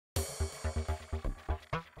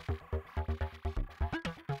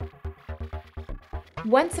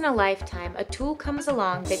Once in a lifetime, a tool comes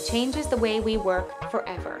along that changes the way we work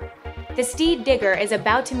forever. The Steed Digger is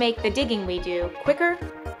about to make the digging we do quicker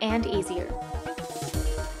and easier.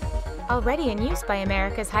 Already in use by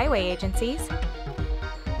America's highway agencies,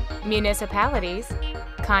 municipalities,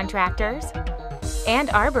 contractors, and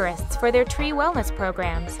arborists for their tree wellness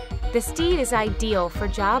programs, the Steed is ideal for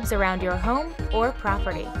jobs around your home or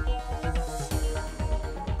property.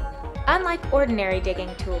 Unlike ordinary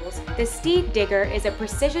digging tools, the Steed Digger is a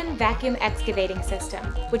precision vacuum excavating system,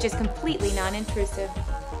 which is completely non-intrusive.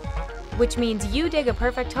 Which means you dig a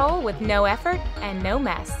perfect hole with no effort and no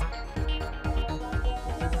mess.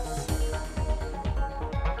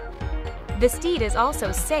 The Steed is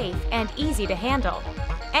also safe and easy to handle.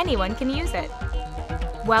 Anyone can use it.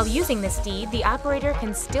 While using the Steed, the operator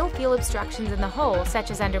can still feel obstructions in the hole,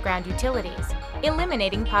 such as underground utilities,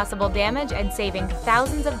 eliminating possible damage and saving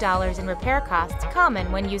thousands of dollars in repair costs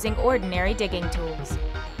common when using ordinary digging tools.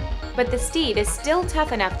 But the Steed is still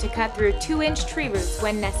tough enough to cut through 2-inch tree roots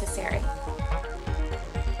when necessary.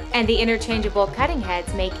 And the interchangeable cutting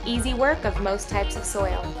heads make easy work of most types of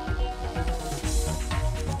soil.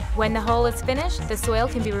 When the hole is finished, the soil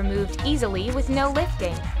can be removed easily with no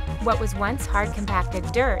lifting. What was once hard compacted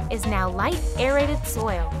dirt is now light aerated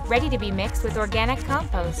soil, ready to be mixed with organic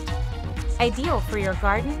compost. Ideal for your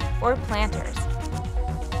garden or planters.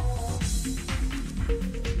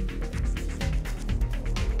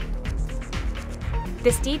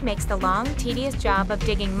 The Steed makes the long, tedious job of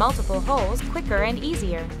digging multiple holes quicker and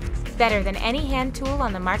easier. Better than any hand tool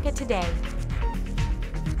on the market today.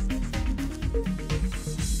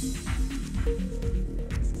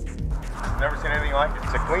 Never seen anything like it.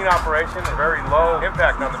 It's a clean operation, a very low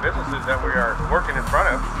impact on the businesses that we are working in front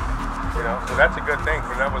of. So that's a good thing.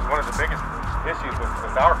 But that was one of the biggest issues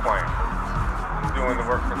with our client, doing the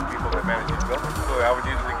work for the people that manage these buildings. So I would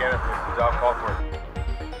use it again if the job called for it.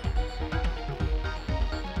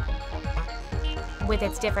 With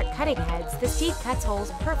its different cutting heads, the Steed cuts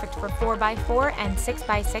holes perfect for 4x4 and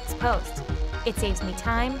 6x6 posts. It saves me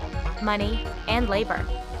time, money, and labor.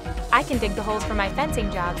 I can dig the holes for my fencing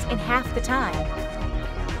jobs in half the time.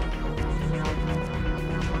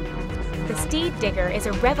 The Steed Digger is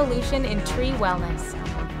a revolution in tree wellness.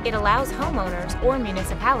 It allows homeowners or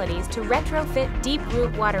municipalities to retrofit deep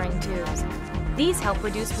root watering tubes. These help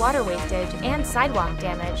reduce water wastage and sidewalk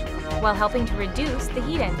damage, while helping to reduce the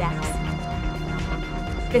heat index.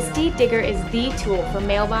 The Steed Digger is the tool for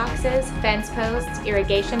mailboxes, fence posts,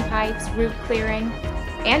 irrigation pipes, root clearing,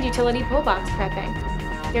 and utility pole box prepping.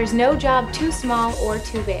 There's no job too small or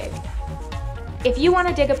too big. If you want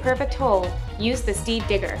to dig a perfect hole, use the Steed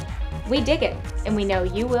Digger. We dig it, and we know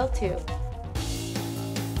you will too.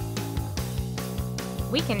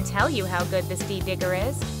 We can tell you how good the Steed Digger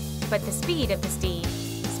is, but the speed of the Steed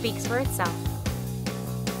speaks for itself.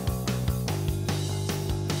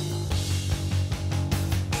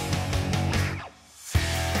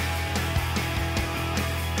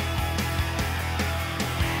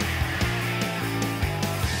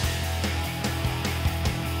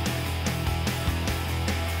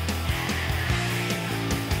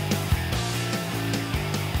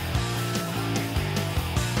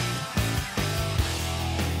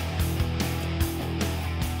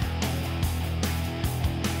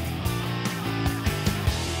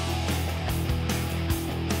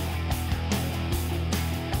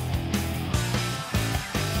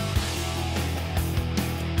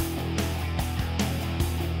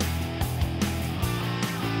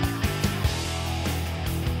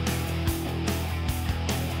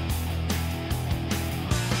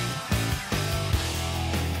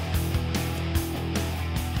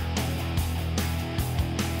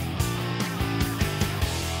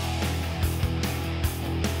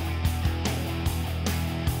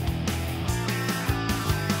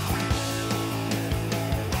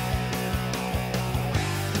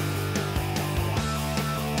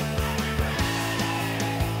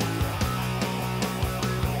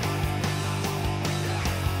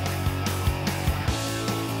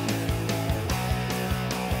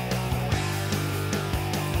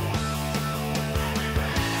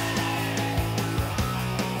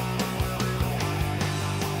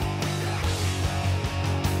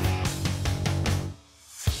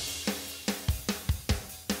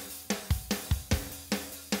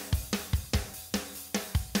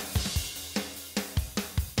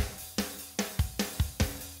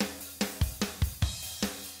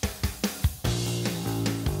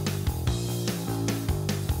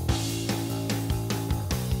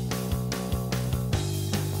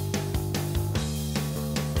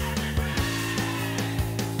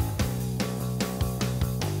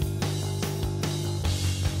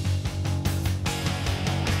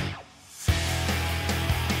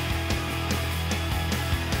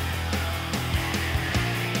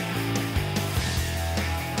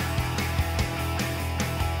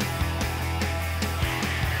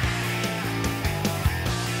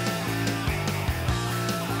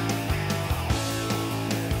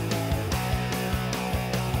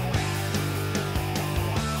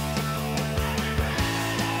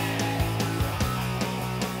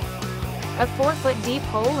 A 4-foot deep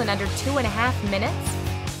hole in under 2.5 minutes?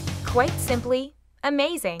 Quite simply,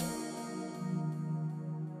 amazing.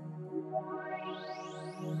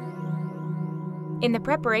 In the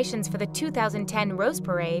preparations for the 2010 Rose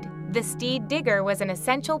Parade, the Steed Digger was an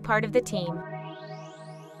essential part of the team.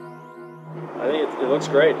 I think it looks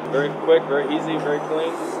great. Very quick, very easy, very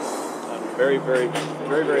clean. I'm very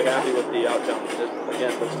happy with the outcome. It,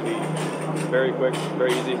 again, looks to be very quick,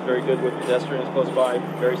 very easy, very good with pedestrians close by,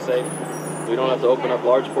 very safe. We don't have to open up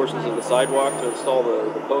large portions of the sidewalk to install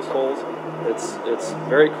the post holes. It's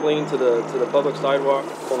very clean to the public sidewalk.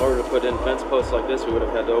 In order to put in fence posts like this, we would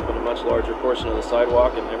have had to open a much larger portion of the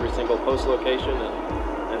sidewalk in every single post location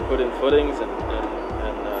and put in footings and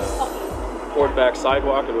poured back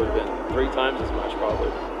sidewalk. It would have been 3 times as much probably.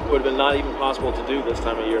 It would have been not even possible to do this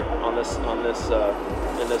time of year in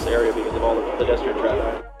this area because of all the pedestrian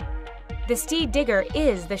traffic. The Steed Digger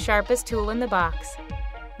is the sharpest tool in the box.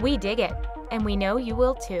 We dig it, and we know you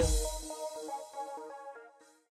will too.